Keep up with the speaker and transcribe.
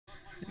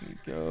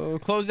Go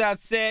closeout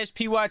sesh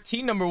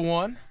PYT number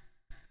 1.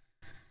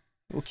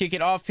 We'll kick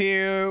it off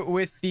here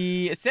with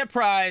the set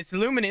prize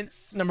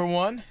Luminance number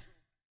 1.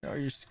 Are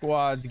your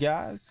squads,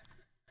 guys?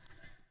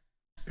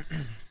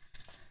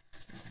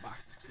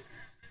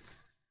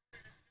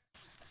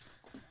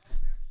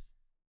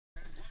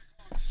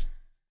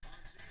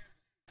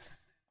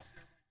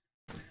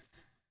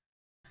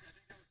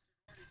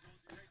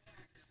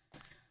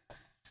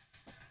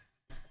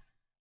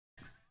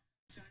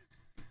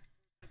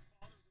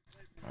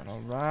 All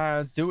right,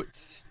 let's do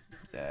it.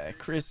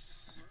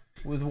 Chris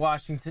with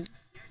Washington.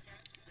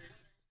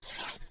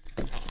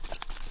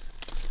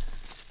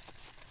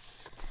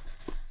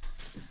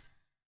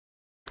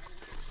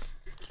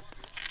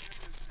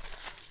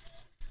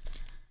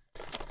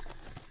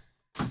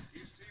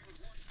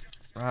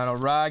 All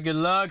right, good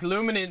luck,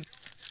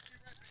 Luminance.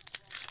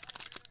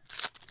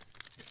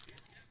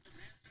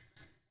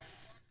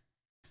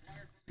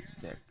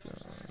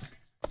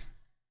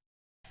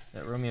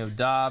 That Romeo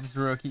Dobbs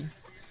rookie.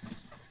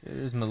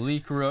 There's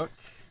Malik Rook.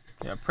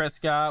 Yeah,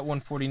 Prescott,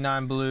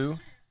 149 blue.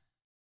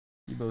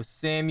 Debo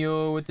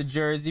Samuel with the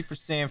jersey for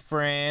San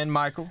Fran.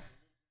 Michael.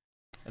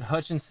 That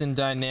Hutchinson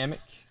dynamic.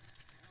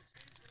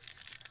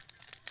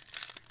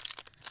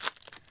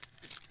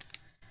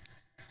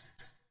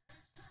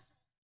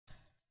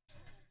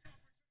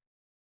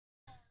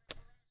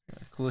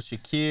 Cool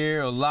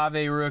Shakir.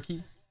 Olave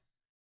rookie.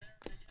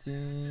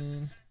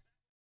 10.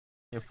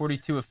 Yeah,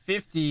 42 of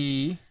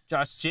 50.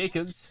 Josh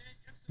Jacobs.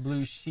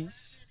 Blue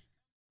Sheesh.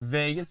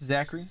 Vegas,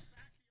 Zachary.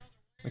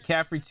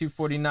 McCaffrey,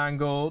 249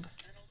 gold.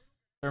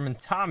 Thurman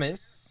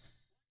Thomas.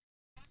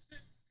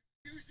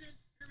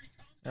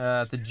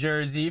 The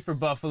jersey for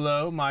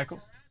Buffalo,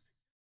 Michael.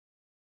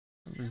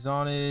 Numbers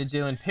on it.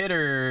 Jalen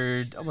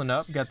Pitter doubling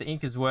up. Got the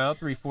ink as well,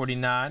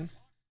 349.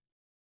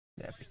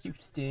 Yeah, for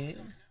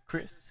Houston,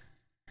 Chris.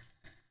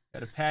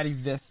 Got a Patty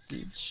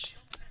Vestige.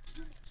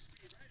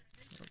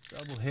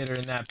 Double hitter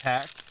in that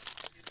pack.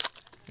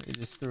 They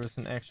just threw us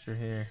an extra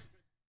here.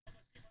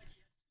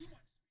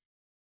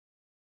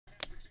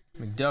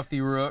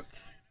 McDuffie Rook,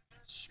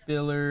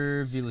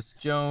 Spiller, Velas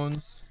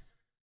Jones,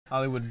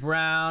 Hollywood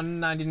Brown,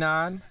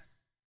 99.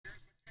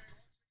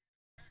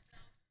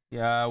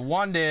 Yeah,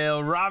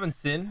 Wandale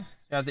Robinson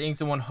got the ink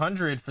to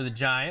 100 for the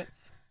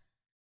Giants.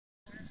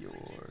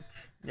 York.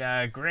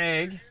 Yeah,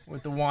 Greg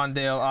with the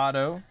Wandale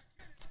auto.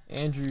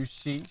 Andrew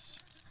Sheesh.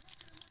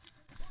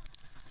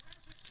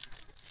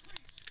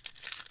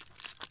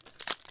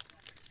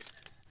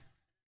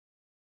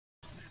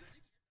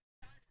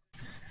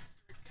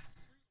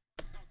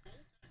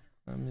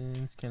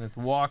 Kenneth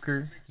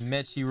Walker,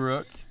 Mechie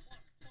Rook,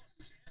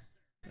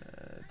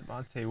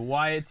 Devontae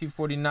Wyatt,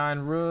 249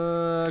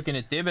 Rook, and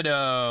a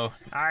Thibodeau.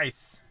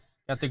 Nice.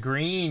 Got the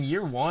green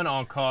year 1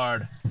 on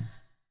card.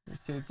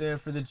 Let's hit it there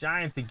for the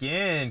Giants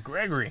again.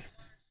 Gregory.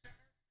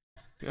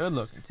 Good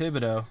looking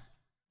Thibodeau.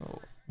 Oh,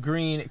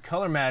 green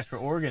color match for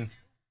Oregon.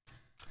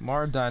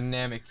 Mar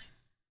dynamic.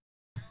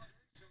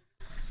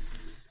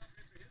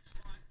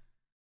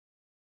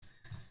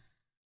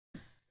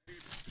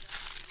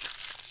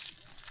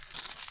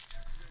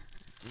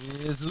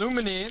 Is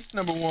Luminance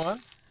number 1.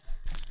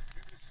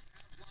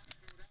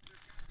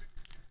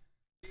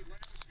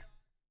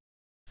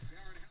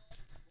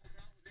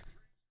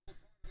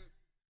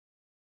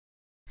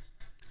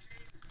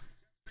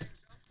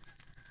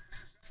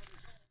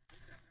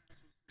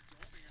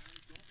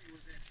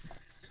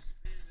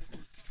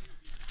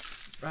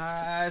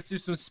 Right, let's do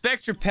some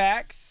Spectra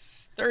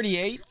packs.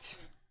 38.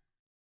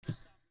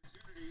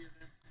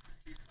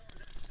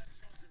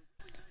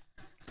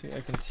 Okay,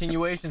 a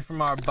continuation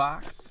from our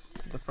box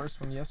to the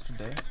first one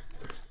yesterday.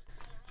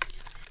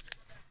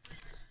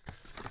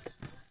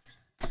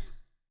 All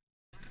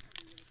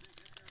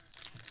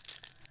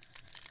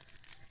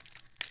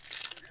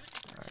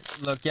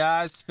right, look,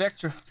 guys,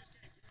 Spectra.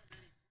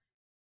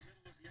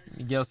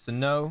 Miguel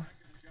Sano.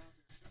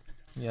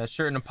 Yeah,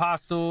 shirt and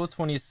Apostle,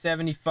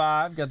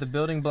 20/75. Got the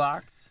building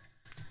blocks.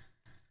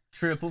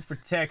 Triple for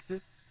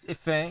Texas.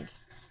 Ifang.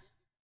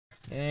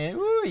 And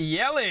ooh,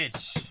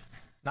 Yelich.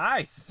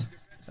 Nice.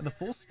 Got the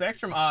full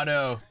spectrum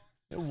auto.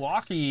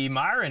 Milwaukee,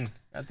 Myron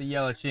got the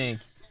Yelich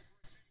ink.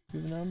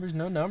 Good numbers,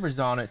 no numbers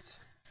on it.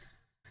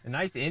 A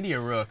nice India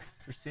Rook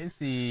for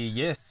Cincy.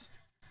 Yes.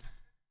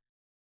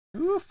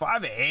 Ooh,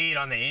 5/8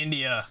 on the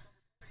India.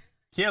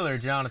 Killer,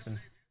 Jonathan.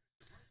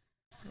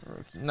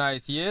 Rookie.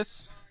 Nice,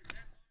 yes.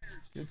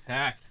 Good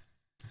pack.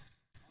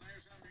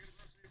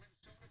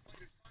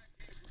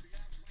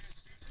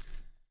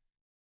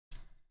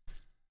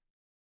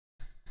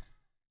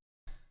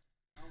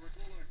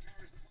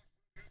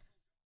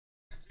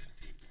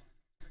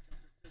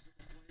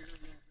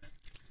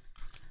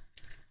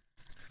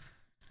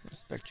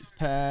 Spectre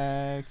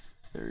pack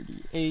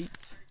 38.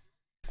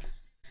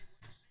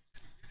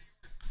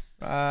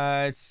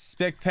 Right,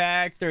 spec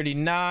pack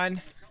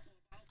 39.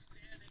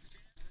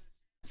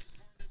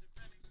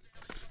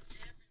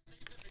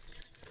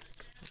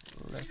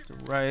 Left to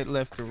right,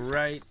 left to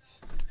right.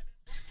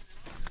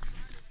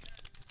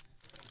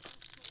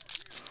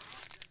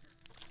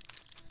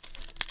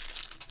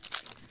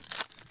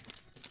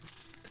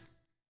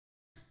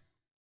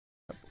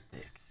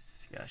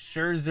 Got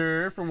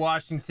Scherzer for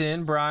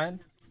Washington,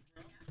 Brian.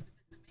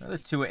 Another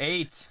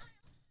 2/8.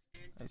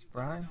 Nice,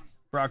 Brian.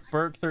 Brock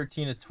Burke,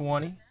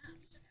 13/20.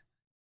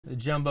 The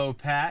jumbo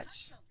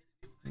patch.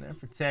 And then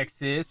for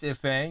Texas,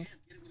 Ifang.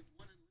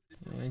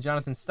 And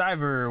Jonathan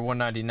Stiver,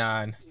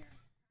 199.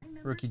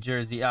 Rookie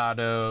jersey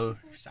auto,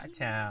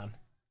 Chi-Town.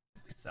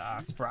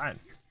 Sox, Brian.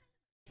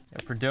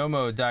 And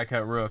Perdomo, die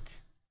cut rook.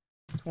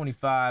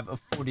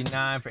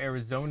 25/49 for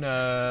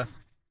Arizona.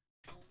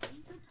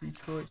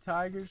 Detroit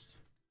Tigers.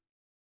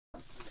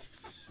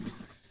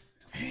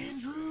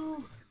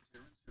 Andrew.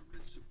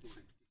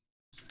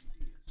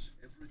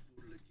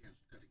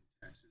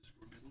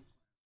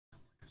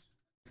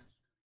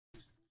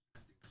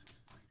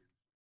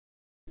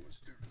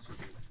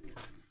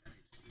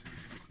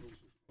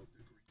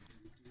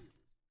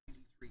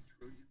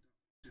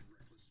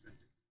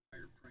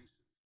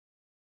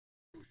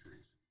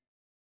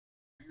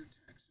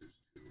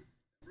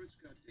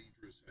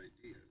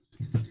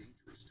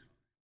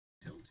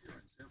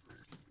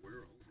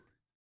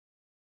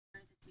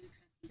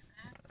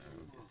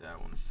 That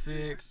one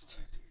fixed.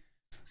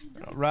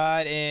 All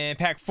right, and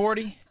pack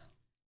 40.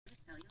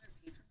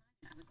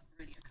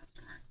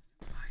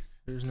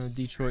 There's no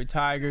Detroit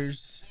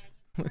Tigers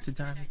with the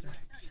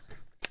Diamondbacks.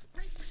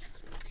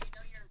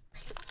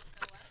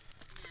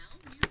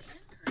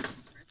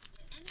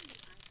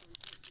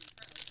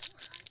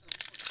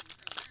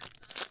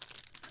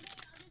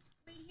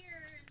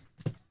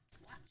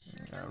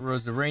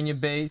 Rosarena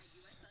base.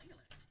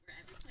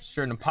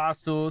 Shirt and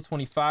Apostle,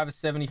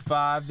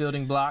 25/75.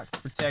 Building blocks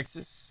for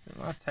Texas. A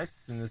lot of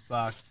Texas in this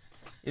box.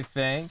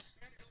 Ifang.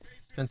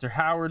 Spencer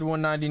Howard,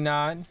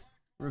 199.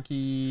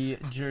 Rookie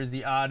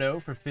jersey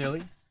auto for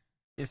Philly.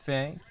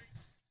 Ifang.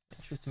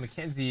 Tristan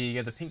McKenzie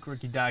got the pink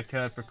rookie die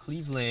cut for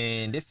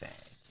Cleveland. Ifang.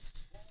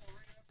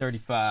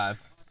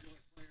 35.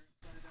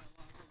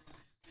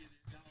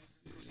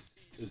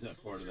 Is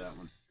that part of that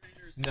one?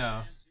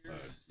 No.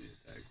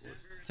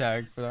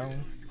 Tag for that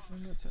one.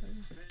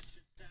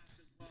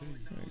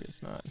 I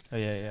guess not. Oh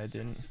yeah, I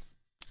didn't.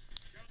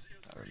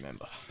 I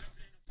remember.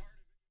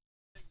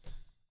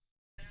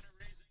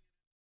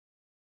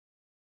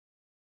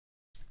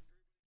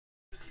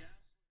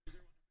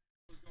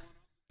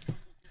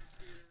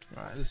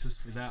 All right, this was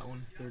for that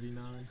one.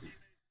 39.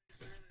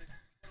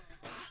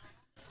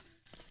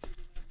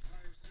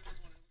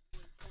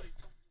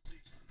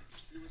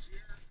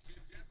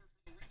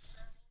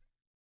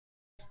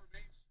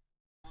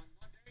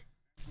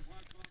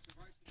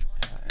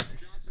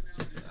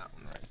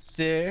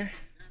 There.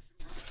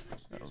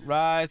 All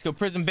right, let's go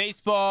Prism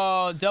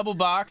Baseball double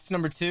box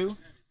number 2.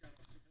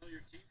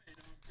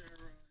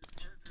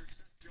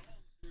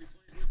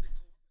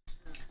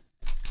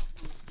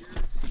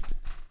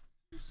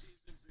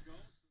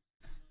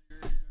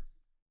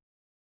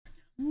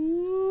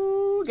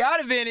 Ooh,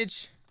 got a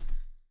vintage.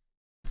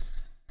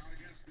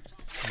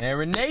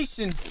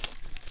 Marination.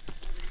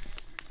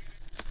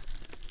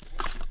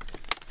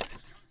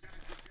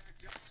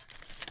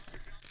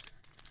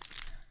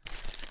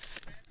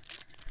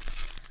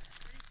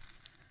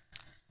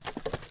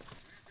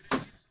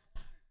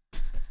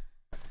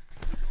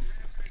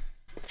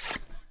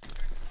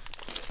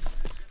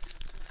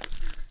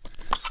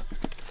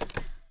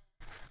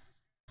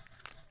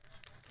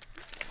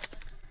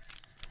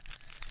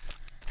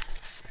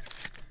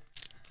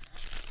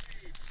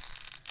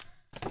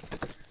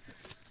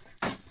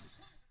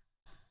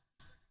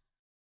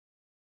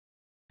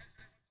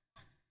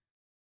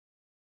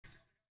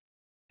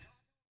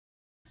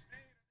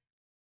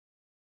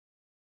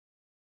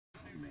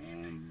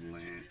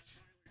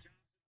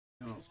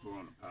 Don't score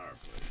on the power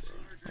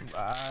play,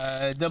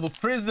 bro. Double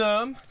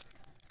Prism.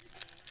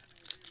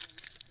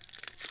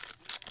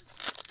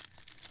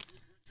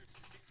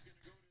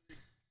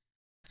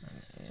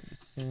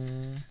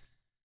 Anderson.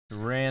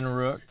 Duran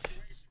Rook.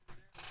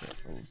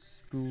 Old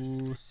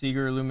school.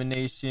 Seager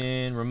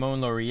Illumination.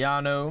 Ramon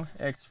Laureano.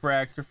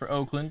 X-Fractor for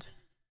Oakland.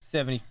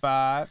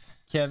 75.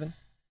 Kevin.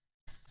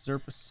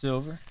 Zerpa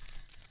Silver.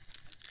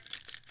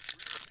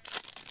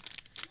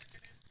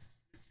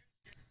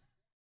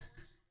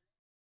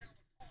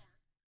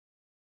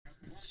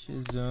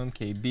 Chisholm,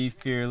 KB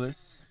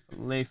Fearless,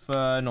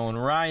 Lefa, Nolan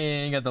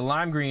Ryan. Got the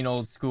lime green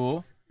old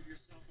school.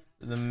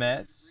 The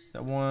Mets.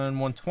 That one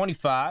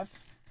 125.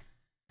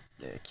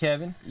 There,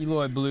 Kevin,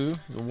 Eloy Blue,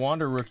 the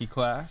Wander rookie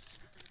class.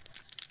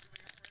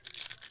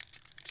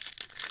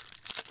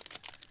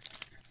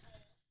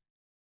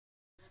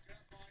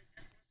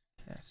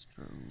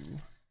 Castro.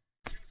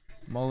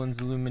 Mullins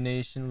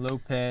Illumination,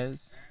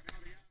 Lopez.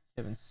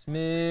 Kevin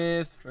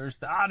Smith,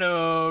 first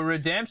auto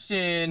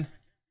redemption.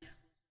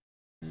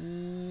 Let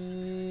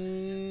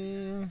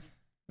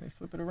me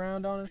flip it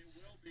around on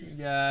us. We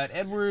got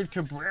Edward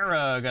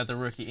Cabrera, got the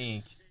rookie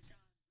ink.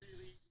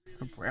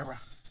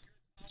 Cabrera.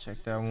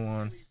 Check that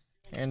one.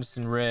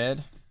 Anderson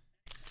red.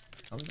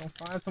 Are we gonna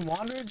find some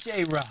Wanderer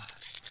J-Rod?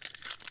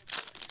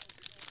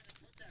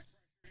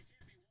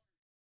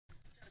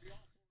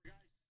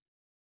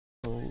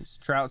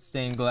 Trout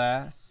stained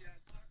glass.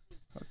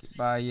 Okay,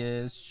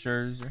 Baez,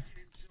 Scherzer.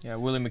 Yeah,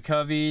 Willie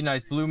McCovey,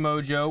 nice blue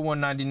mojo,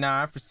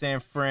 199 for San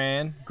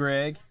Fran.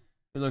 Greg,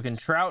 good looking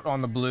Trout on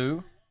the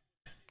blue.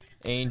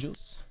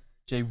 Angels,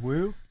 Jay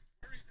Wu.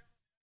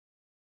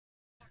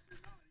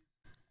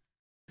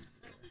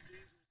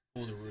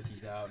 Pull the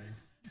rookies out and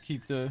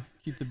keep the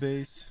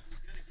base.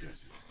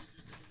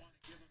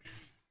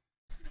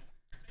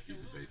 Keep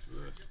the base for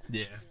this.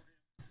 Yeah.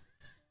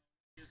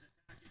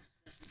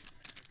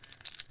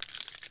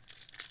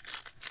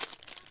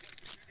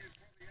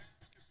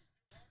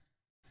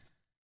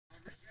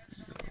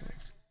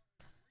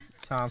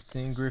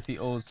 Thompson, Griffey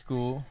old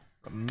school,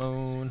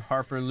 Ramon,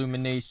 Harper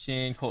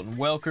illumination, Colton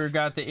Welker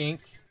got the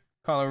ink,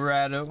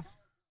 Colorado,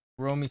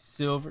 Romy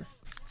Silver,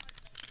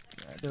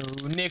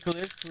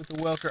 Nicholas with the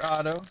Welker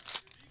auto,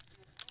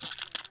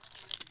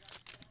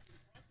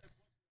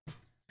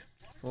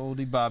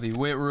 Foldy, Bobby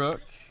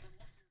Whitrook,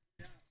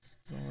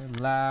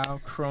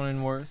 Lau,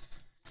 Cronenworth,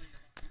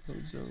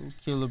 Bozo,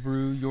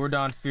 Killebrew,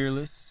 Jordan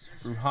Fearless,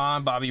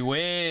 Ruhan, Bobby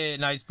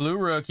Witt, nice blue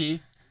rookie.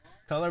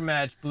 Color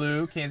match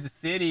blue, Kansas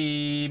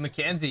City,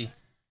 McKenzie.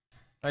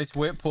 Nice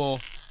whip pull.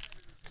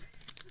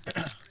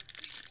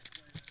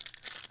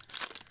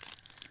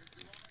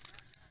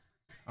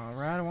 All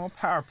right, I want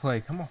power play.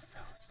 Come on,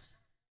 fellas.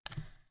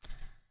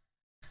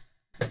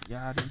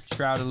 Yachty,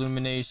 Trout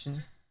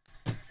illumination.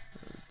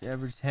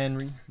 Devers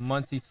Henry,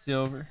 Muncie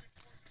silver.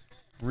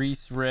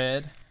 Reese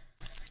red.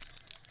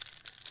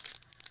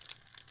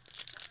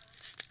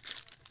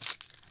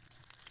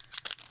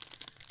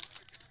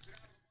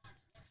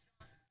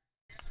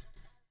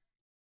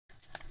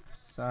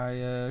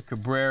 Saya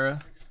Cabrera.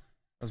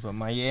 That was what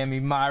Miami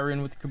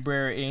Myron with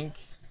Cabrera ink.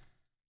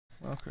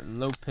 Welker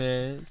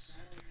Lopez.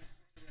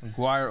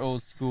 McGuire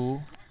old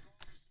school.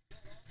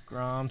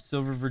 Grom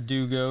Silver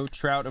Verdugo.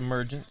 Trout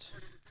emergent.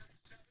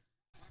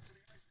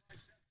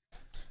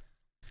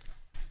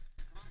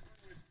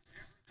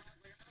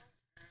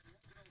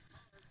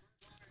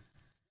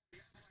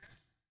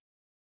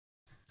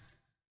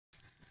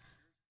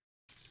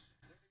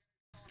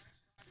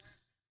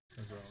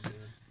 Those are all good.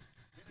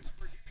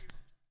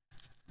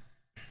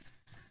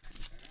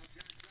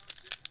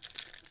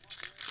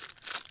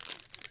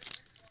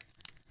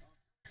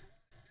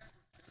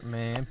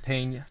 Man,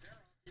 Pena.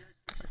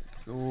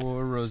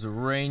 Or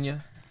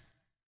Rosarena.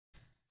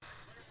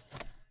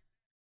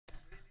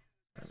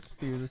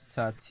 Fearless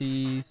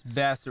Tatis.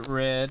 Bassett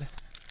Red.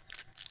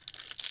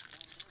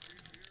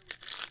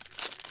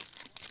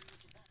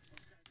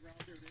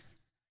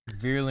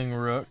 Veerling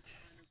Rook.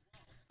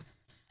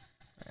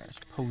 Ash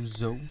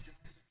Pozo.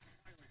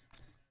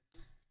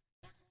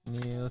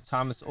 Neil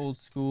Thomas old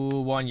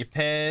school. Juan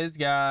Yepez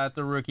got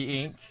the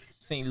rookie ink.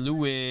 St.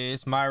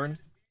 Louis Myron.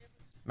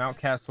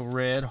 Mountcastle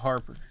red.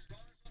 Harper.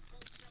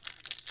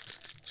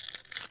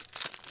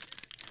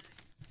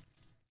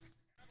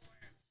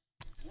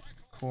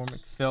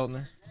 Cormac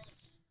Feltner.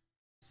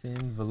 Sin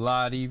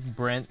Velati.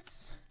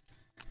 Brents.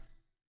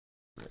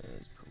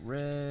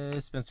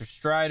 Perez. Spencer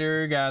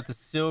Strider got the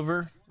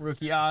silver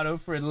rookie auto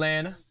for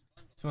Atlanta.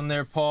 This one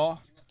there,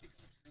 Paul.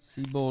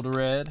 Seabold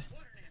red.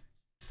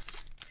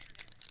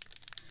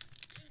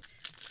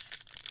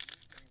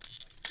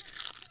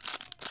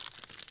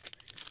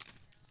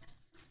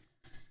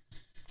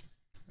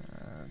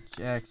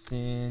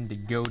 Jackson,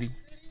 DeGoty,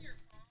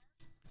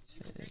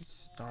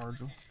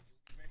 Stargell,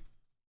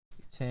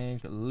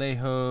 Tank,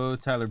 Alejo,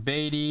 Tyler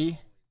Beatty,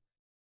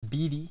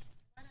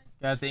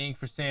 got the ink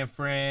for San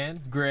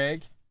Fran,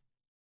 Greg,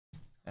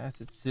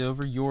 Asset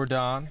Silver,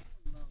 Jordan,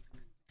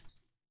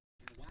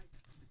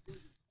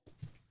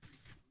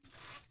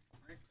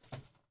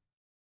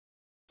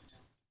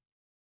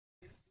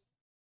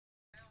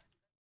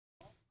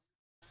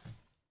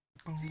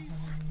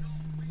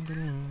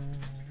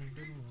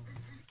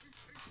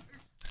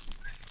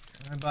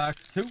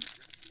 box 2.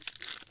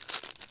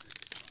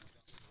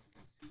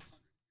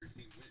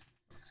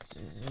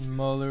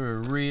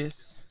 Muller,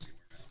 Arias,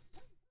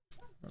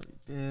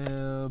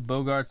 Bill,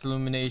 Bogart's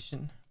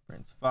illumination,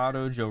 Prince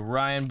Fado, Joe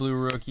Ryan blue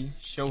rookie,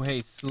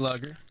 Shohei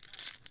Slugger,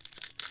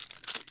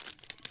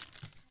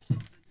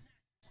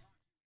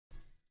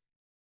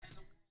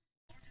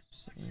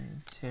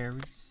 Terry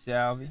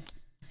Salvi,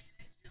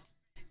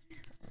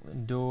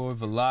 Lindor,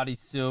 Velati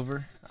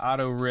silver,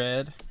 auto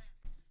red.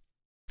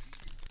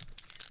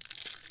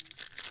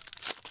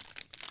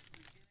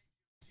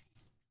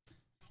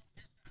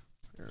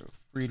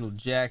 Friedel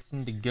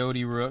Jackson,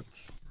 DeGoty Rook.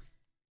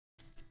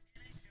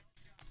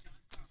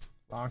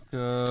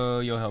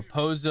 Blanco, Yohel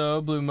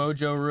Pozo, Blue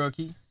Mojo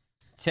rookie.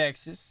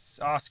 Texas,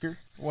 Oscar,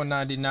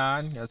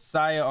 199. Got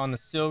Saya on the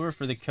silver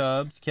for the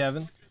Cubs,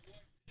 Kevin.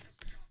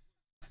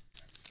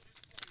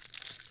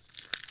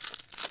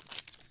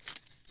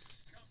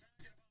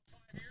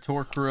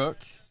 Torque Rook.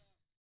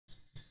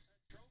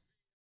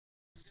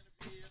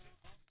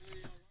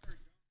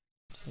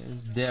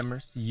 Here's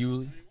Demers,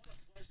 Yuli.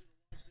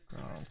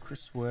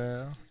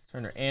 Criswell,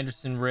 Turner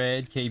Anderson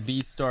red, KB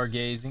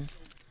stargazing.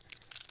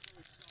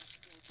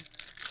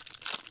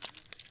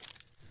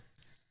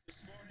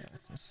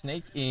 Some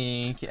Snake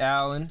ink,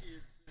 Allen.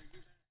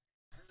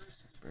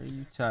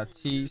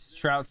 Tatis,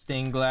 Trout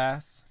stained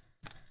glass.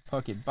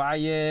 Puckett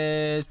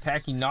Baez,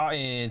 Packy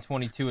Naughton,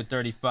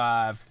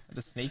 22/35.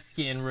 The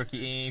snakeskin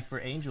rookie ink for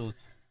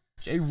Angels.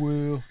 J.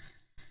 Will.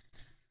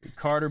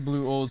 Carter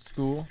blue old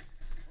school.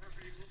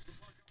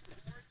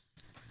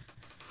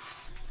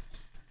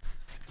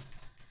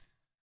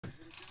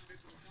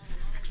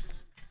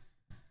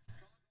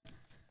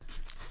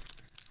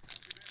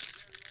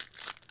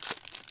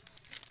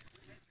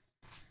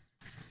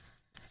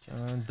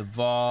 John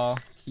Duvall,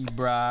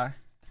 Kebry.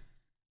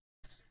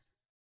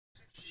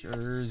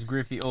 Scherz,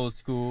 Griffey old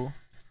school.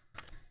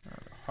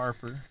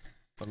 Harper,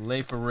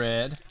 Filet for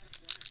red.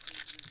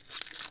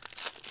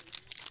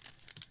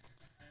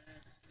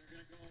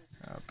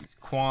 He's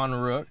Quan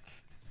Rook.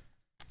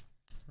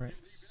 Right,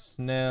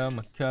 Snell,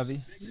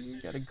 McCovey.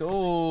 Got a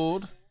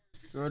gold.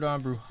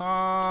 Jordan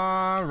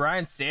Brujan.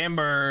 Ryan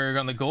Sandberg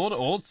on the gold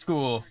old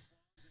school.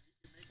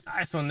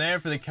 Nice one there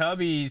for the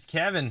Cubbies.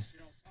 Kevin.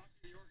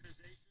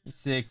 He's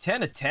sick.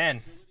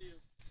 10/10.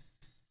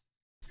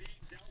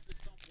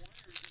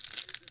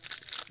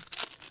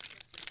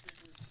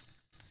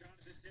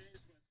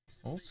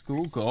 Old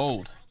school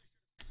gold.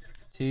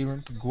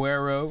 Taylor,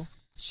 Guerrero,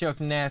 Chuck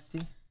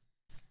Nasty.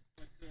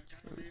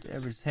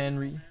 Devers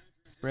Henry.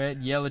 Brett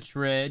Yelich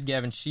red.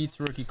 Gavin Sheets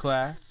rookie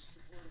class.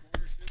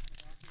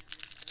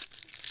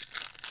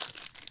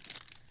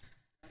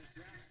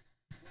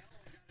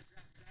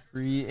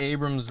 Free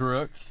Abrams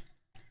rook.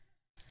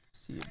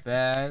 See it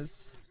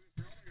Baz.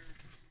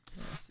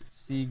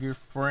 Seager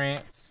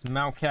France.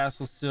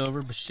 Mountcastle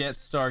silver. Bichette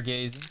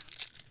stargazing.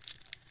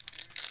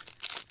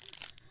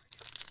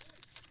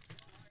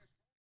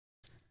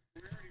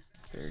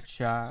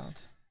 Fairchild,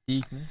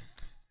 Diekman,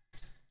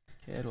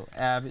 Kettle,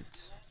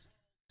 Abbott,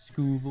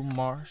 Scooble,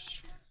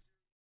 Marsh,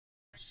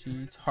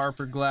 Sheets,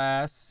 Harper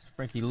Glass,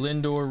 Frankie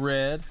Lindor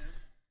red.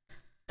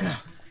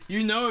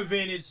 You know it,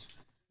 Vintage.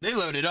 They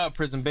loaded up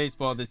Prism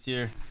Baseball this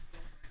year.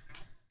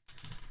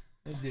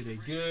 They did a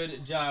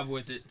good job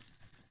with it.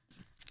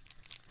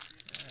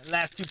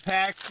 Last two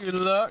packs, good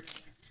luck.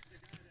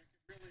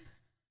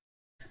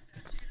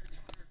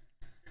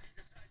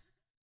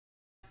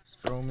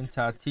 Stroman,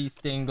 Tatis,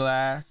 stained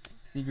glass.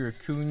 Seager,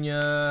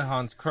 Acuna,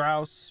 Hans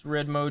Kraus,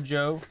 red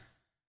mojo.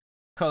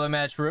 Color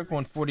match rook,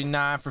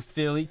 149 for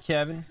Philly.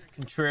 Kevin,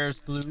 Contreras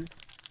blue.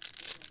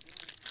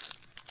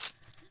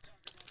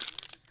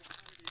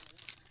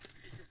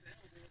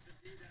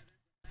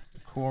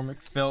 McCormick,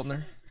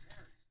 Feltner.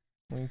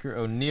 Winker,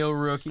 O'Neal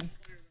rookie.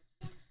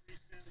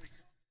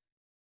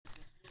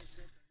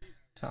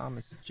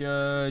 Thomas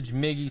Judge,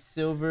 Miggy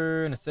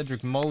silver, and a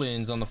Cedric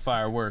Mullins on the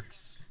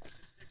fireworks.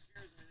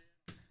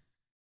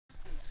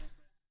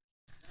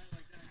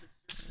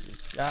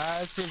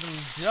 Guys,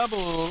 Prism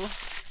double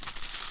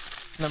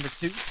number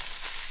 2.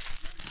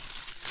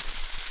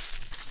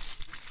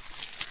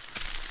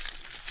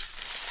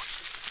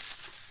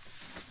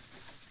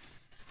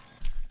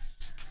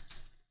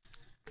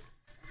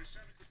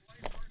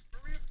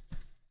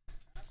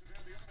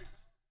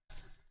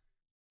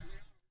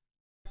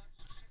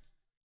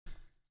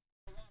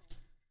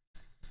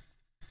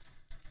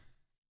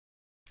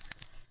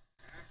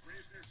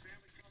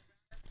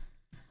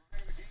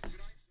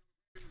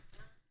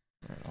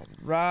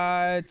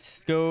 Right,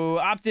 let's go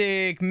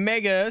Optic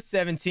Mega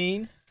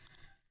 17.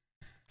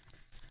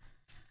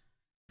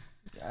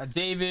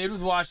 David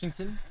with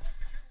Washington.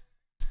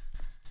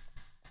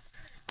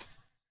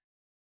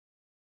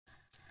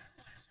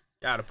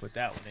 Gotta put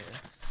that one in.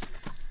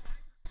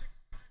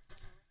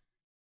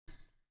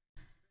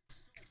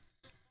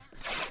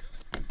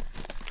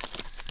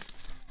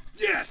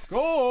 Yes!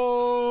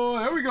 Go!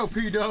 There we go,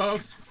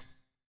 P-Dubs.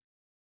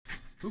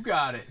 Who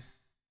got it?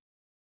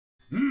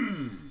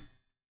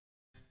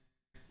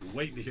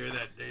 Waiting to hear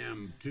that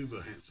damn tuba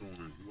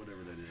horn,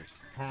 whatever that is.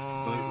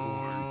 Boat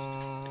horns.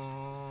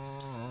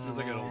 Sounds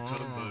like an old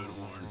tugboat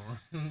horn.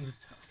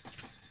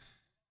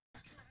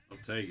 I'll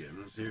take it.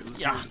 Let's hear it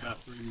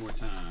about 3 more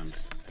times.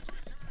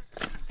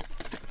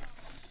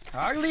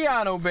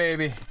 Agliano,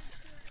 baby.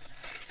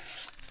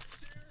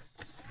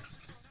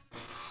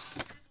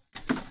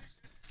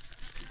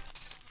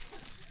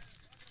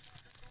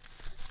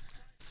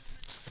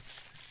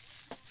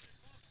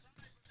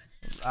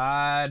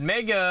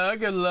 Mega,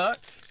 good luck.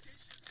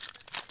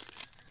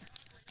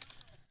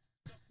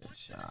 Good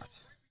shot.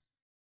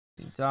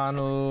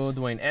 Donald,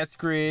 Dwayne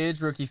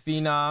Eskridge, rookie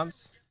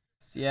phenoms.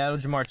 Seattle,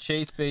 Jamar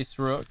Chase, base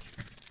rook.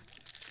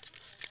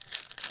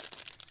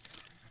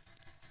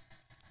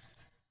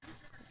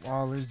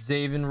 Waller,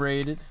 Zaven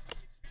rated.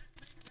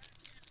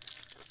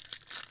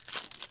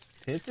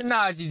 It's a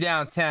Najee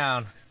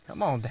downtown.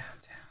 Come on downtown.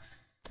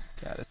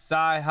 Got a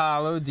Cy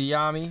Hollow,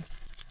 Diami.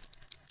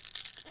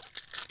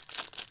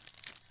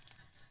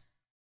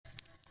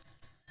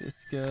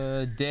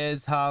 Fiska,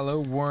 Dez Hollow,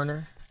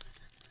 Werner.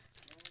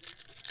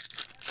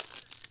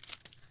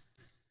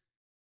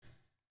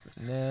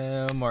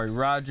 Now, Mari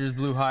Rogers,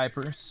 Blue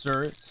Hyper,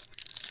 Surratt.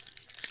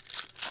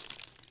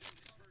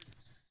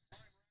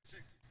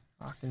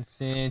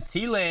 Hawkinson,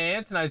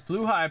 T-Lance, nice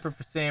Blue Hyper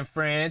for San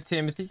Fran,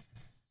 Timothy.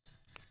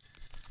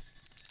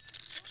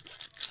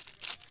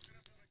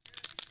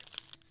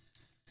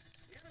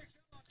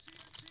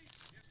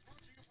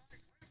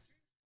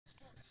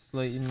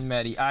 Slayton,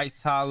 Matty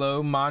Ice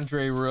Hollow,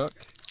 Mondre Rook.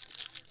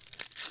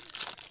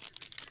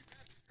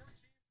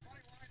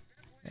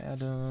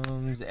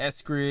 Adams,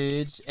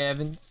 Eskridge,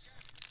 Evans.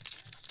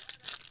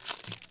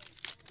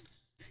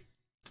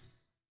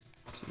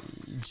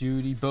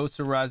 Judy,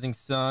 Bosa, Rising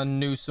Sun,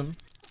 Newsom.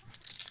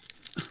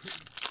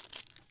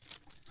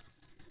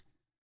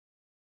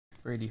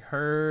 Brady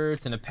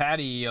Hurts, and a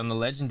patty on the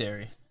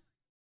legendary.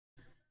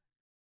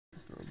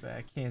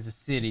 Throwback Kansas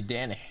City,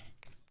 Danny.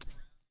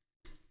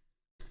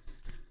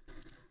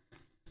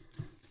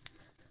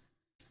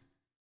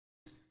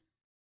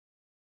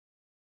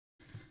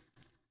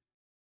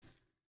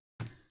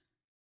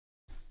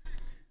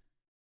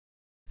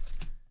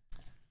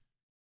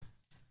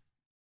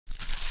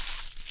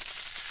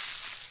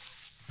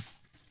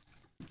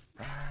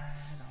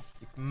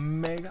 Optic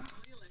Mega.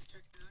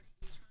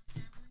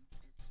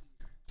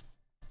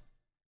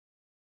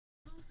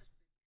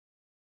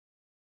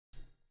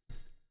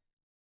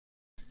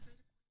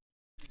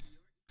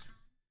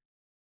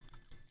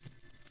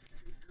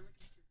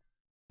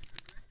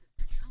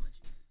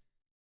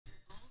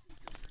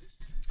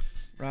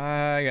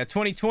 Right, got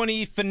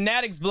 2020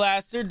 Fanatics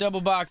Blaster,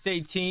 double box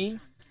 18.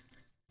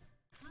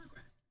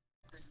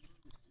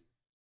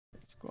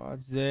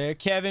 Squads there.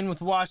 Kevin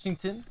with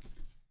Washington.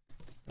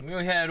 And we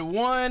only had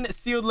one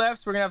sealed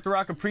left, so we're going to have to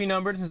rock a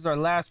pre-numbered. This is our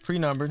last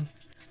pre-numbered.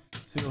 So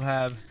we'll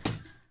have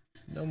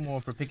no more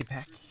for pick a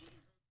pack.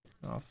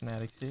 All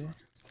Fanatics here.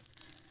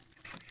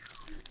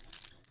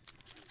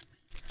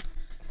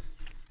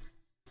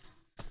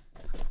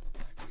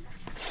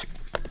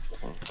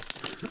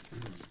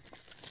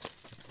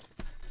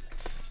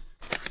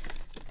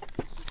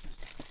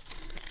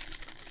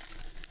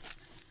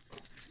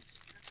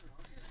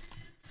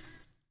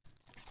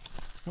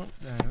 Oh,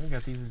 we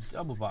got these as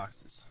double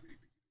boxes.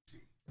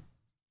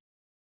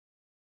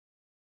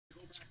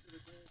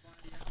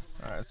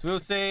 Alright, so we'll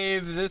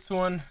save this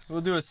one.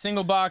 We'll do a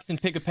single box and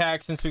pick a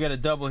pack since we got a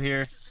double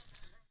here.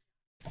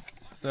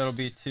 So that'll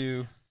be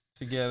two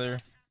together,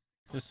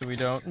 just so we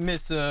don't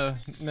miss a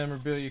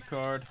memorabilia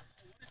card.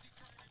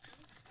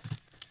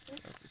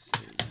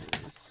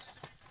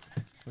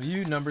 Will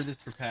you number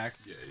this for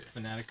packs? Yeah.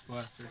 Fanatics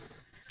Blaster.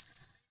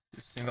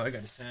 Single. I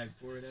got a tag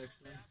for it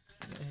actually.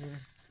 Right here.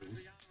 Cool.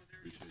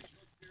 Appreciate you.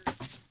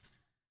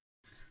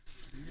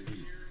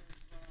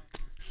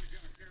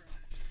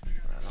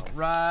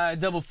 Alright,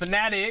 double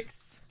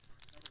Fanatics.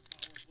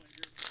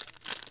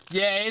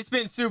 Yeah, it's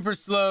been super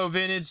slow,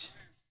 Vintage.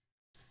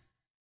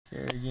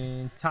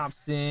 Kerrigan,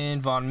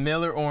 Thompson, Von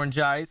Miller, Orange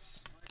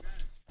Ice.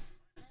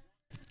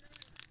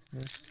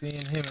 Just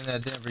seeing him in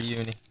that Denver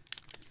uni.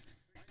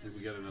 I think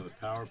we got another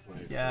power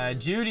play. Yeah,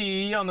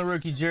 Judy on the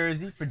rookie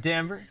jersey for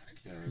Denver.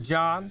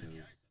 John,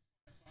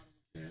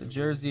 the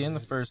jersey and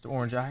the first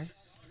Orange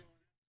Ice.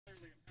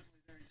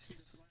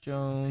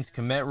 Jones,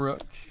 Komet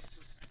Rook.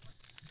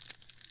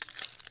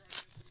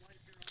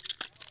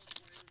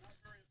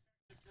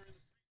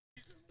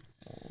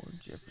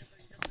 Jeffrey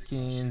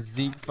Hopkins,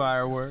 Zeke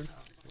Fireworks.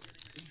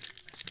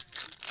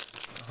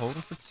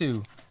 Holding for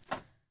two.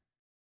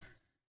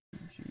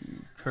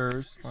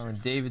 Curse, Marlon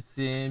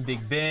Davidson,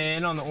 Big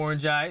Ben on the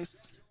Orange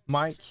Ice.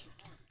 Mike.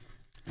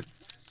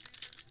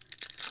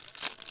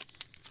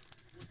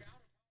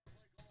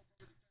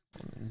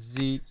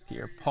 Zeke,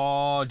 Pierre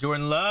Paul,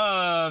 Jordan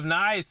Love.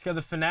 Nice. Got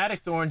the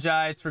Fanatics Orange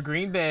Ice for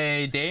Green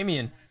Bay.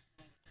 Damian.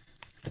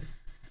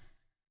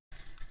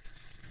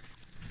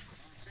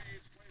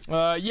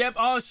 Yep,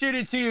 I'll shoot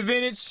it to you,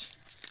 Vintage.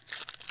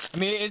 I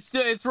mean,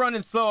 it's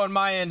running slow on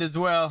my end as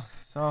well.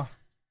 So,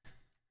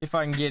 if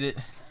I can get it.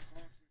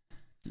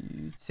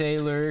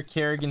 Taylor,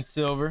 Kerrigan,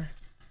 Silver.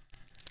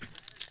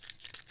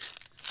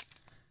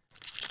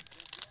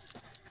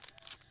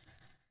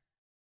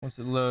 Once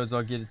it loads,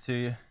 I'll get it to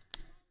you.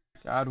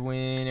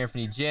 Godwin,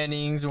 Anthony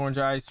Jennings, Orange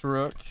Ice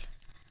Rook.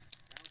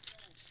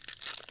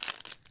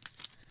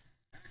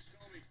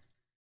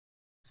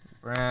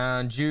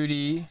 Brown,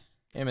 Judy,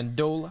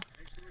 Amendola.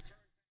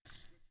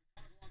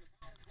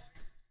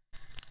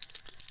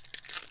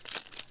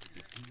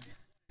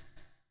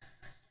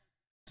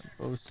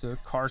 Bosa,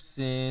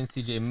 Carson,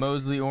 CJ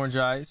Mosley, Orange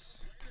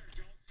Ice.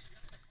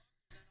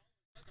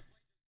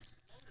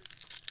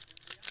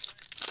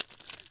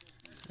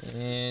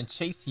 And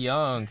Chase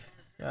Young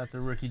got the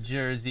rookie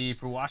jersey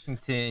for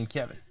Washington,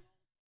 Kevin.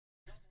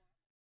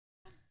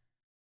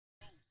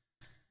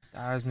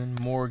 Theismann,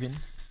 Morgan.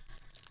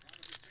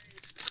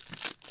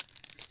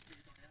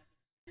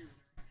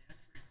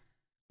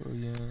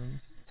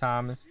 Williams,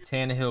 Thomas,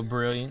 Tannehill,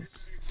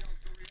 Brilliance.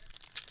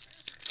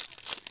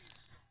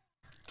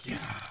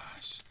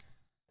 Gosh.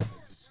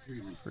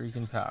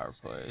 Freaking power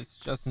plays.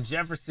 Justin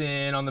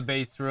Jefferson on the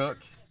base rook.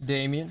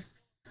 Damian.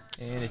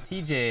 And a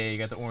TJ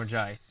got the Orange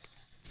Ice.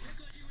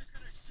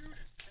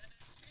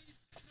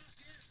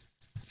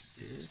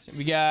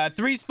 We got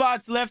 3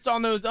 spots left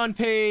on those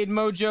unpaid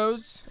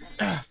mojos.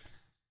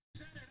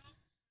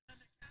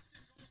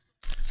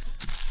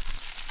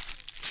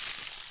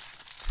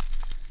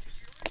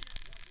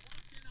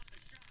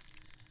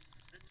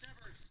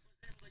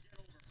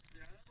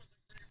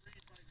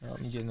 Oh,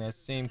 I'm getting that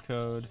same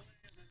code.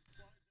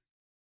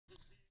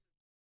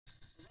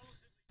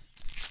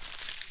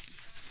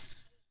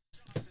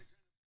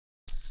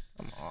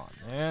 Come on,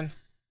 man.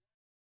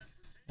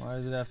 Why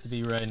does it have to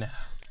be right now?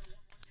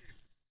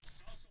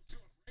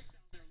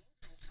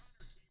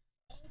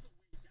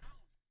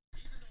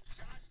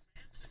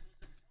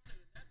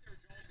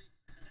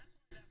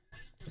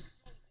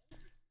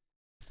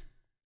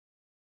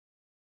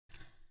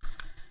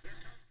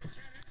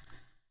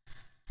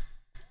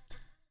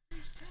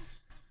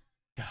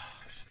 Gosh.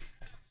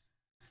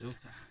 Still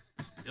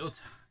time. Still time.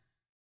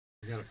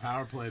 I got a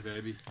power play,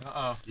 baby.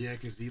 Uh-oh. Yeah,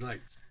 because he,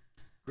 like,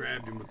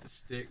 grabbed him with the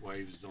stick while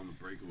he was on the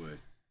breakaway.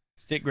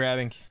 Stick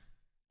grabbing.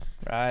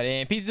 Right,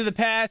 and Pieces of the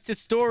Past,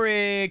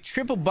 historic,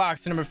 triple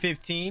box number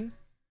 15.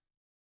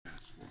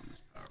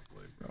 Power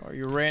play, bro. Are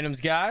your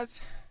randoms,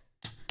 guys?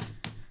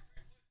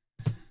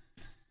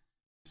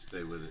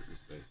 Stay with it, this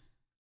base.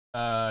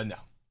 No.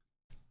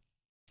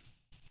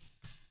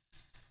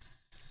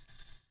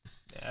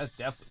 Yeah, that's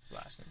definitely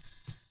slashing.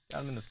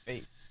 Got him in the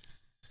face.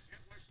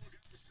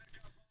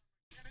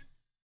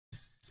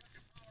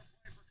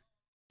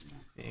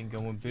 Ain't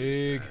going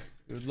big.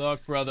 Good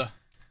luck, brother.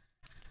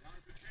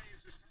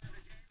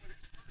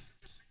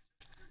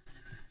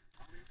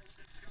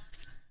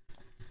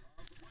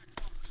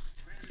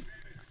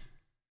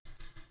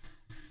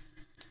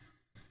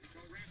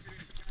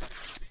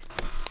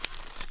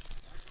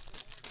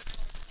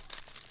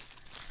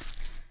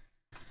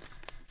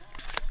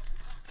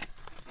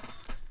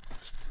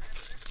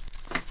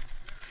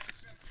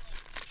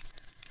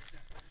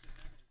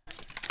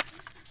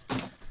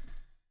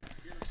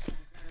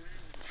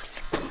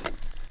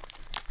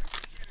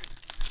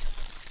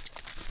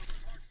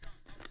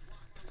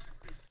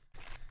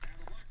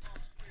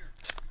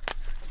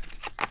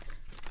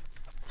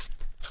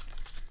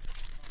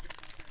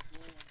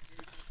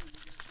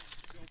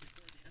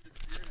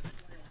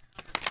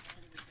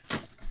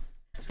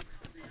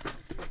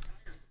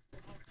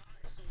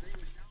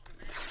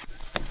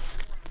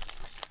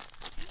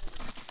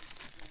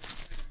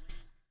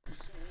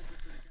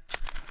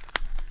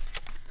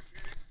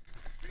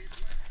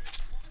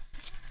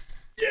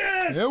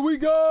 Yes! There we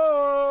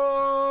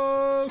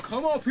go!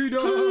 Come on,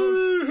 P-Dubs!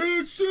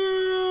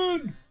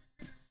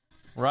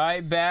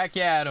 Right back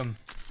at him.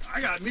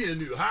 I got me a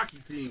new hockey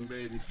team,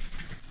 baby.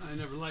 I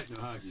never liked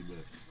no hockey, but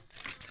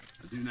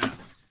I do now.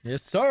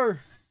 Yes,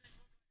 sir.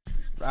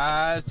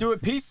 Right, let's do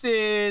it.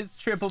 Pieces.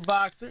 Triple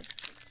boxer.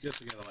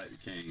 Guess I gotta like the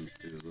Canes,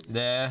 too. A little.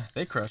 Yeah,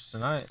 they crushed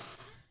tonight.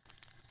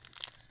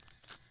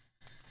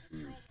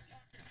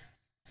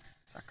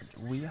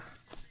 Sacagawea.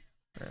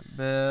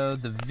 Bell,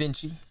 Da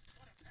Vinci.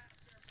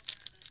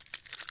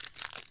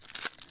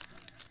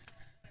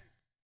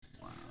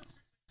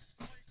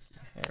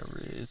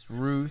 Harris,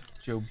 Ruth,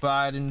 Joe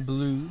Biden,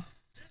 blue.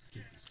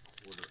 Get this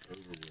quarter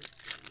over with.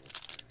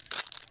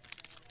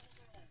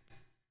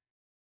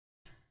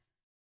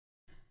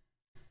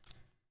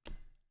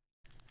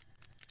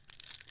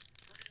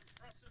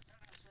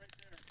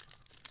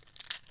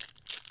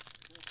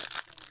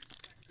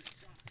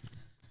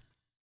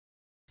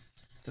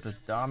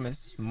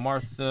 Stradamus,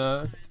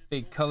 Martha,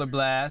 Big Color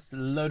Blast,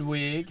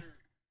 Ludwig,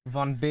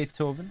 von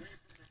Beethoven.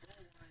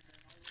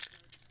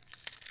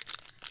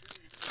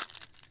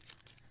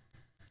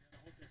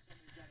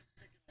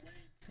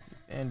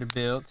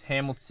 Vanderbilt,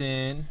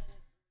 Hamilton.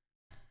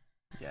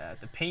 Got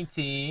the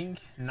painting,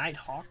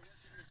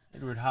 Nighthawks,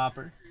 Edward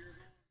Hopper.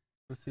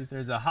 We'll see if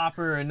there's a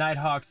Hopper or a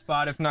Nighthawk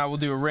spot. If not, we'll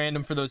do a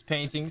random for those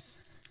paintings.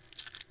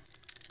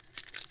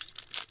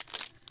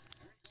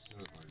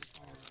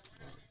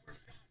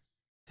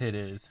 It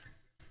is.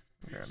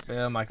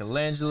 Bell,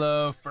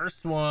 Michelangelo.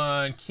 First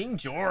one, King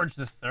George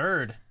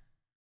III.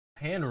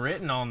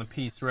 Handwritten on the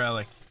piece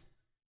relic.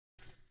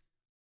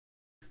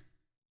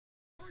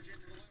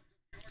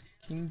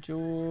 King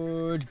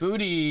George.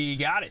 Booty.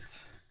 Got it.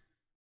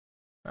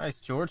 Nice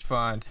George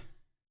find.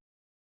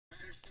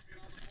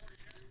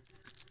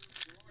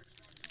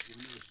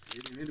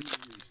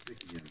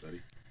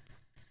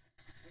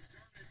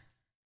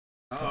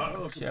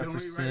 Oh,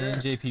 Jefferson.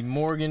 JP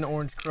Morgan.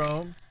 Orange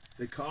Chrome.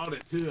 They called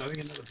it too. I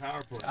think another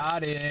power play.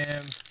 Got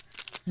him.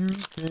 You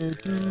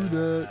can't do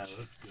that.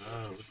 Let's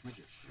go. Let's make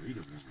it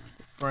 3-1.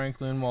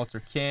 Franklin. Walter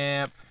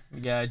Camp.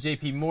 We got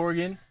JP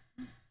Morgan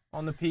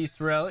on the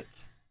piece relic.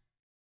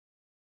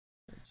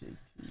 JP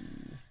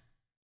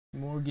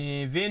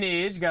Morgan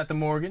vintage, got the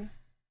Morgan.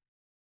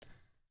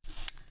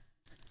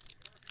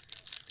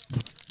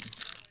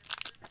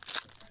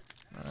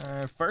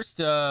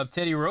 First up,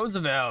 Teddy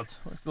Roosevelt.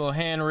 Looks a little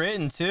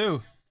handwritten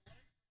too.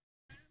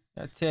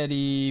 Got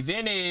Teddy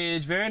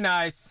vintage, very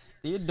nice.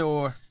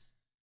 Theodore.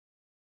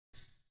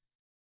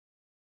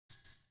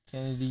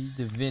 Kennedy,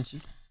 Da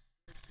Vinci.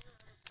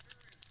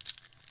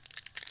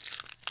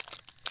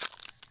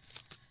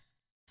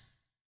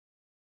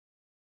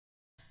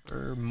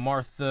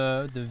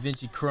 Martha, Da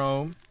Vinci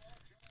Chrome.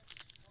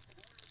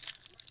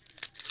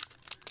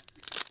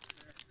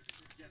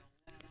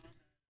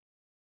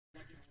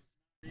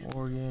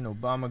 Morgan,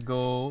 Obama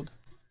Gold.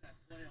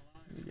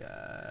 We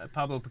got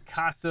Pablo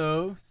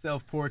Picasso,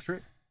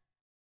 self-portrait.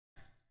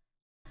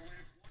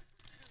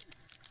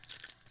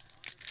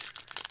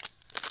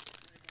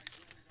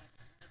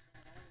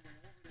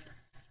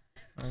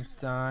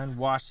 Einstein,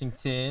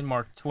 Washington,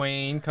 Mark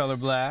Twain, Color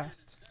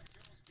Blast.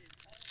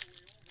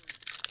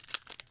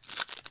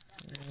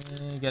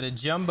 And got a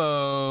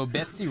jumbo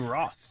Betsy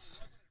Ross.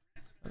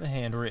 Another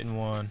handwritten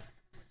one.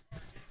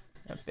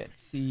 Got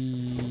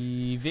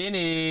Betsy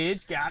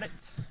Vintage. Got it.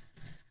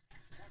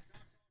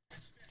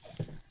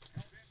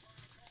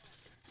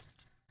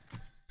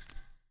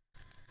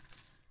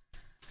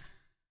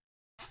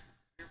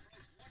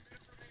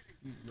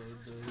 You load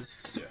those.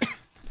 Yeah.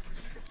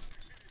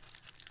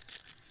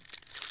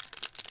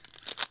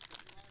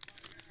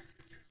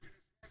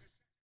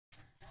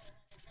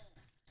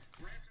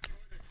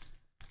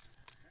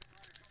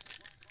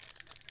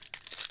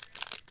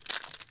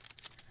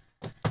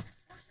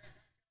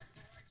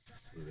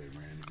 Were they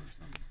random or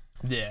something?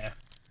 Yeah,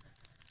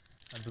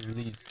 I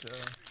believe so.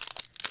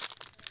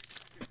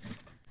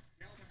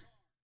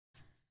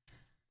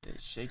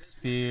 There's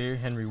Shakespeare,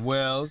 Henry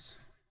Wells.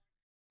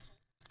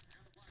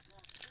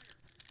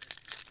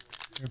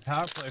 Your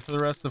power play for the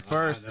rest of the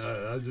first.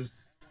 I just.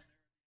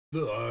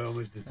 Look, I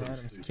almost did something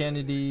Adams stupid.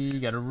 Kennedy,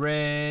 got a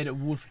red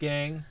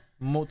Wolfgang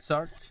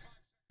Mozart.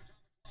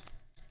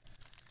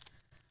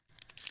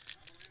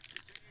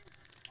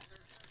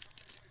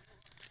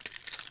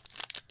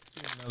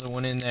 Get another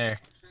one in there.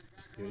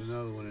 Get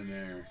another one in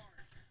there.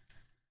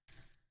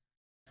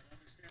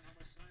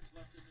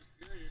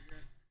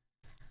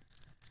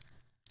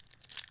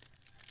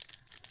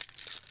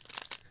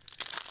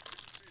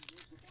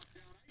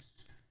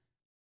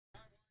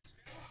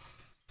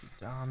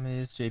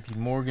 Damas, JP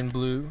Morgan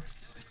blue.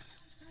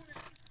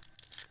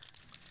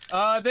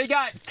 They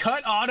got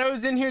cut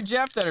autos in here,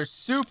 Jeff, that are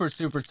super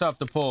tough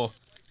to pull.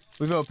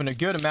 We've opened a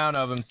good amount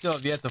of them, still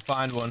have yet to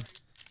find one.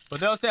 But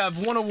they also have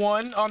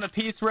 101 on the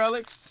piece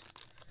relics.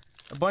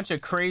 A bunch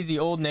of crazy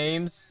old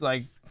names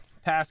like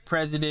past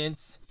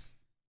presidents.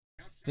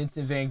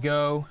 Vincent Van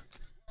Gogh,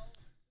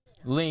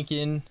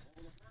 Lincoln,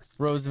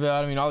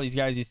 Roosevelt. I mean, all these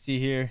guys you see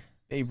here.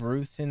 Babe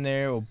Ruth's in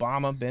there,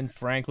 Obama, Ben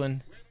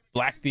Franklin,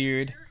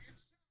 Blackbeard.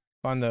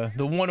 On the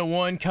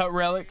 101 cut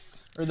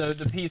relics, or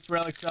the piece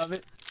relics of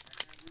it.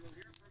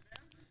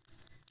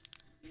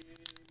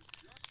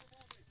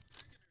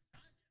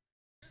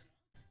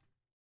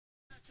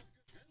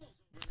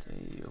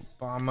 Say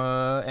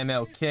Obama,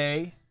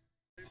 MLK.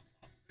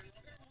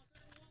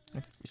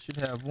 We should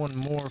have one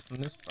more from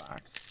this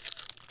box.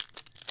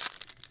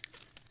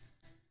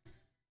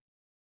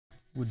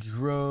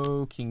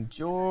 Woodrow, King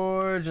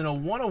George, and a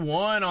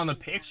 101 on the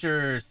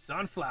pictures.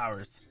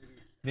 Sunflowers.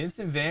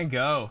 Vincent Van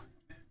Gogh.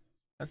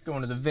 That's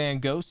going to the Van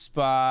Gogh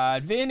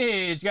spot.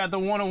 Vintage got the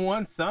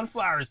 101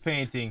 sunflowers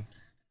painting.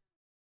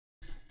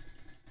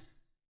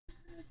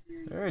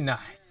 Very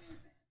nice.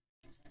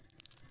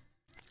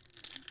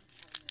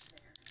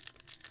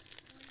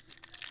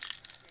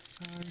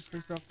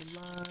 First off the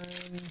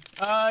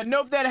line.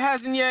 Nope, that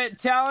hasn't yet.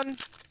 Talon,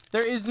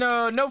 there is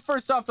no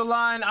first off the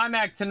line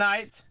IMAC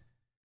tonight.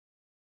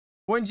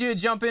 When did you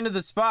jump into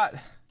the spot?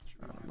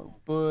 Geronimo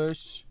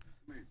Bush.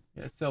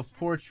 Yeah,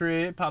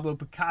 self-portrait. Pablo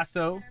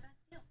Picasso.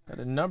 Got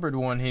a numbered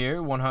one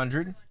here,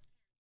 100.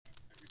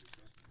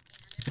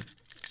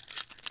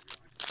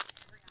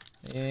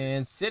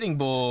 And Sitting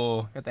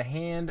Bull. Got the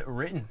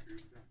handwritten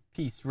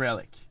piece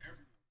relic.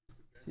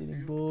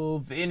 Sitting Bull,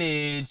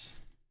 vintage.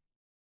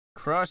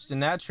 Crushed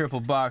in that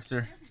triple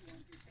boxer.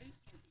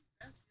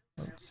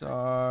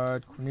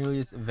 Mozart,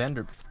 Cornelius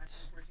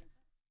Vanderbilt.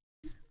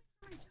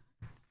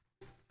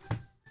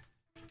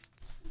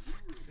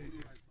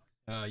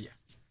 Yeah.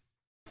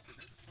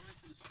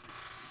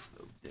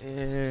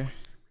 There.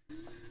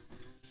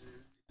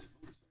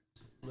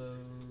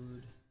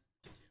 Load.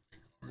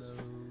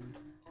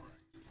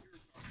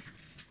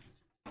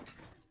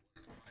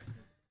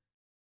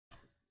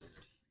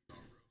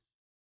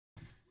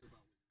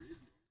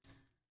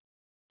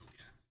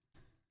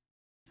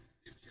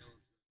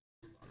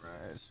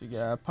 Alright, so we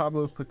got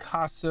Pablo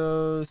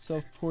Picasso,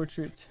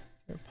 self-portrait.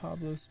 There,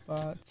 Pablo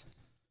spot.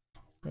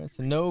 Alright,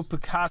 so no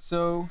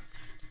Picasso.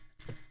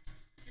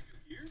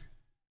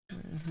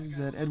 And who's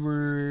that?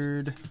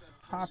 Edward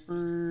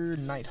Hopper,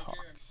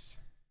 Nighthawks.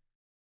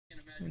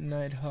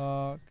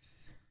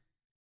 Nighthawks.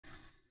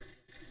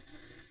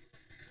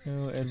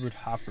 No Edward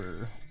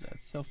Hopper. Is that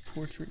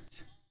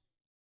self-portrait?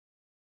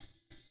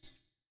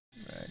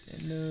 Right,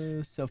 and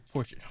no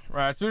self-portrait.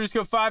 Right, so we'll just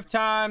go 5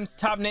 times.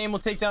 Top name will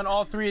take down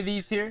all 3 of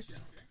these here.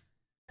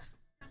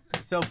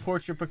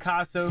 Self-portrait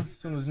Picasso.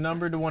 This one was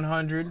numbered to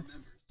 100.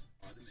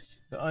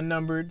 The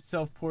unnumbered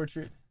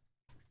self-portrait.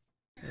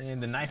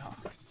 And the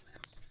Nighthawks.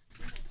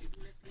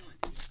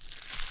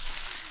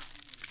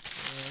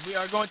 We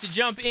are going to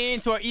jump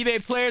into our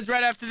eBay players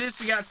right after this.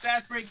 We got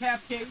Fast Break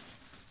Half Case.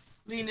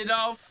 Leading it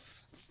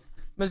off.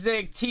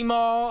 Mosaic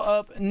T-Mall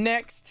up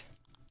next.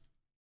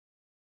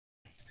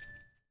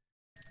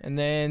 And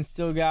then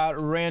still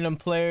got random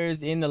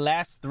players in the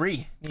last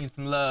 3. Need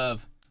some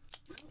love.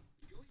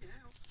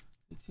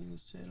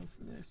 This channel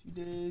for the next few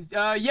days.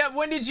 Yeah,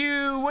 when did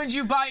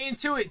you buy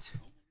into it?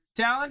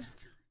 Talon?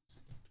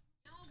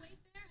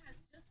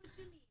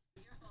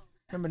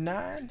 Number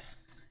 9.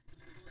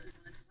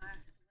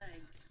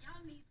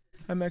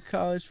 I'm at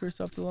college, first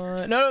off the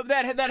line. No,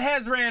 that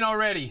has ran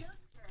already.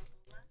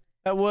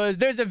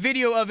 There's a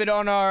video of it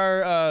on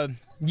our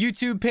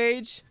YouTube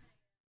page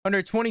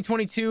under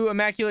 2022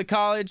 Immaculate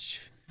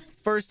College,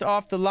 first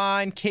off the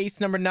line, case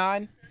number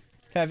 9.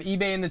 Have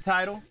eBay in the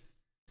title.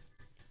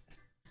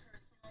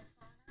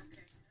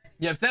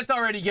 Yep, so that's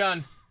already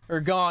gone.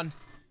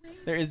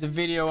 There is a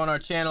video on our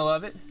channel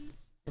of it.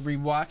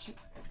 Rewatch it.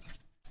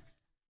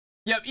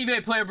 Yep,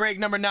 eBay player break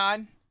number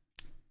 9.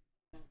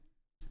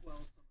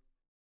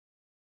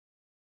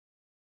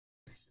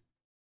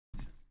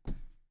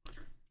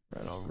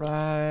 Right, all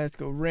right, let's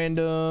go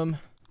random.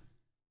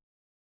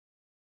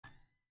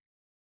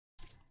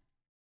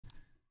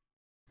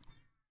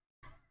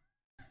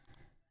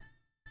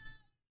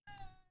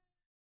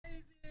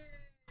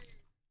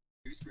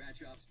 New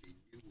scratch offs mean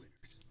new winners.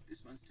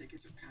 This month's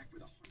tickets are packed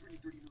with $130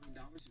 million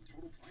in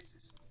total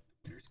prizes.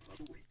 The Winners Club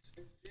awaits.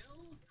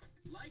 Bill?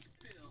 Like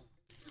Bill.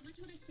 How much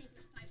would I save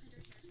with 500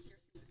 Harris Teeter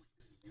fuel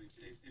points? You would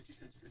save 50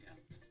 cents per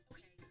gallon.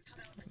 Okay, how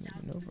about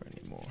 1,000? Over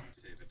anymore.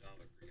 Save $1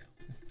 per gallon.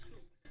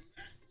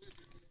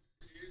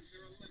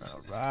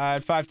 All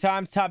right, 5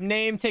 times. Top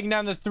name, taking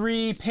down the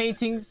 3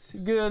 paintings.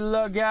 Good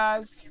luck,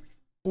 guys.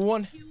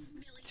 1,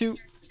 2,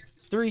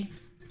 3,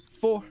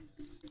 4,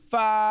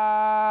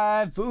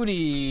 5.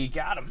 Booty.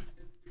 Got him.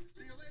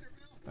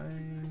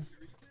 Bang,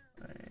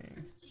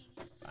 bang,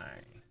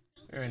 bang.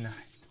 Very nice.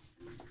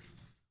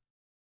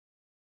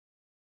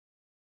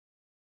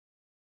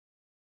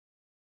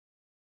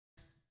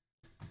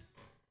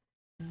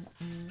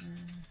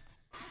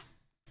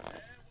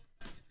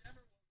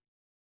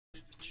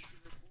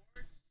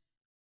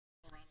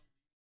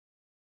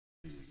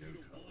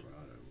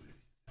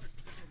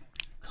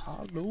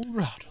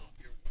 Colorado.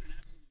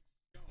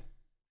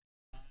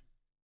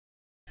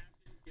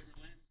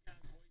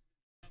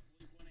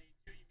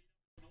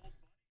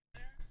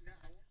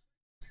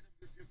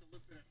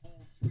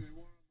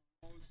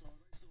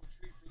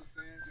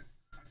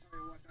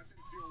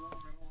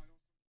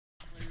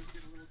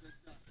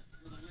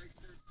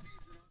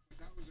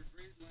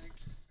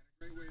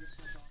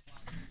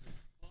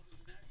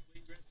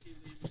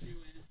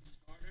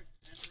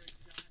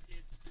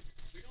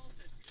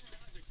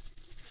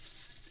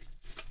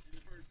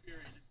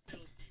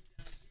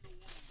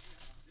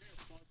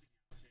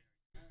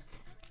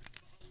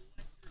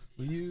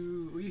 Will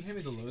you hand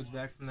me the loads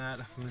back from that?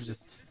 I'm gonna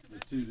just The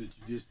 2 that you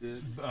just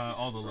did?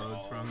 all the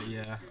loads from it,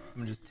 yeah.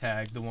 I'm gonna just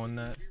tag the one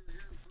that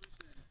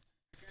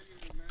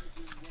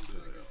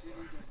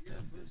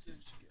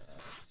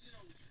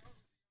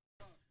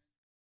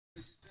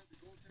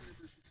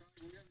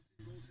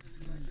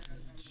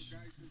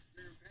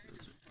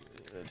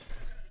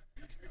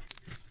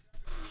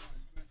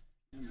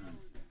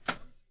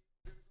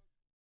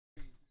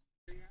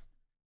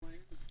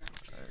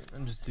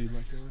I'm just doing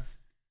like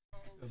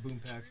a boom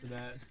pack for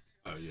that.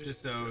 Oh, yeah.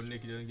 Just so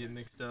Nikki doesn't get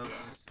mixed up.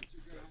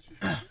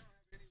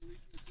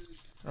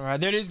 Alright,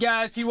 there it is,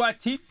 guys.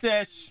 PYT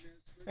Sesh.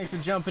 Thanks for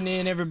jumping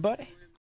in, everybody.